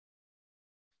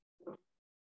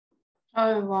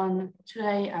Hello everyone,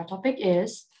 today our topic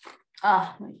is, the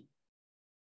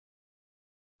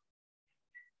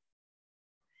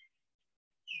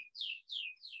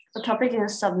topic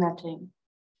is subnetting.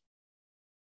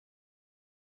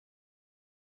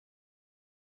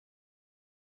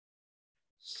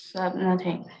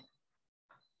 Subnetting.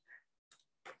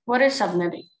 What is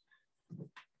subnetting?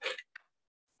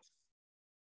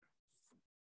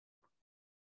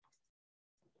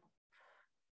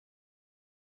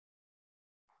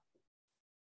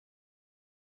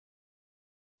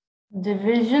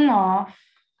 Division of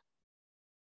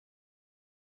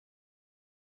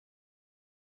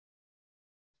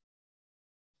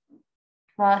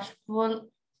classful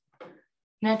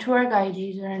network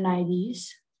IDs or NIDs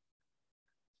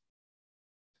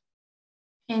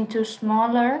into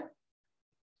smaller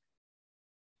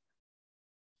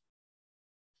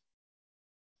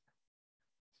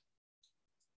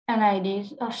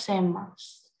NIDs of same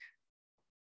mask.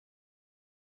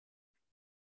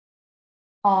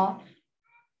 Of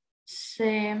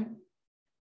same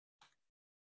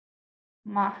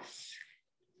mask.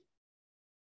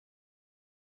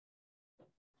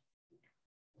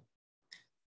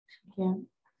 Okay.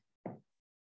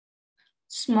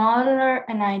 Smaller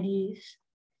NIDs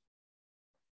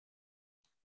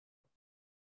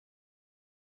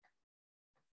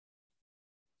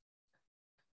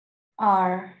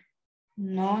are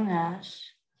known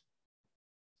as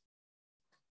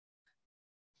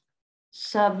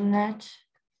subnet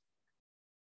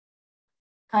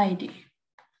ID.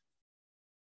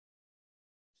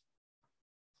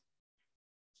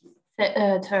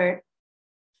 Third,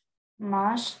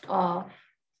 mask of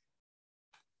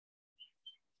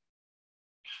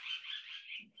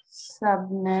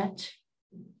subnet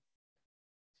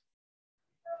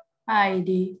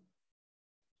ID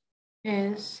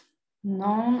is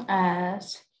known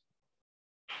as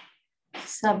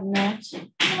subnet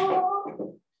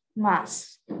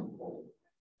mask.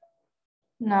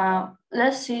 Now,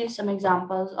 let's see some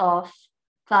examples of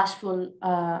classful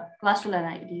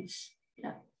NIDs.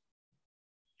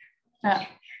 Yeah.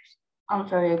 I'm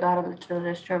sorry, I got a little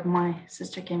disturbed. My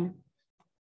sister came in.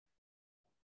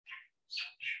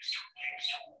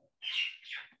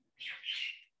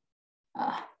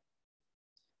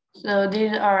 So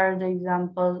these are the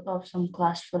examples of some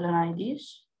classful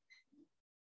NIDs.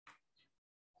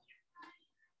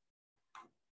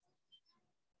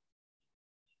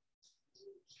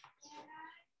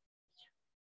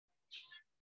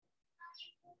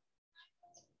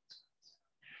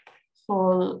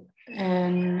 Full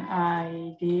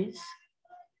NIDs.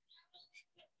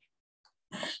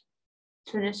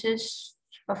 So this is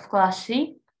of class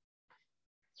C.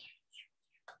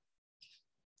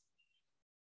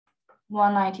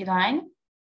 199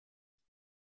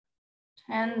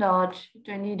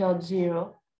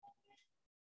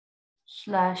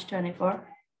 10.20.0/24.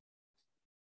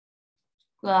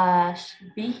 Class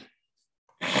B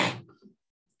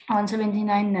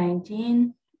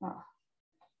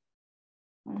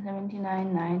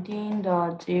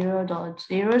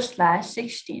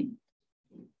 179.19.0.0/16.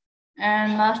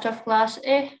 And last of class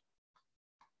A,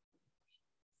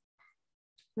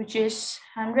 which is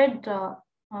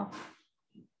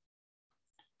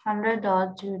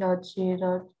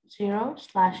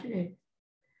 100.0.0.0/A.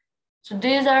 So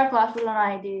these are classful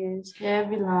IDs. Here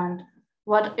we learned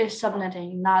what is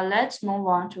subnetting. Now let's move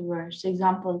on towards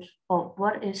examples of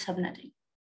what is subnetting.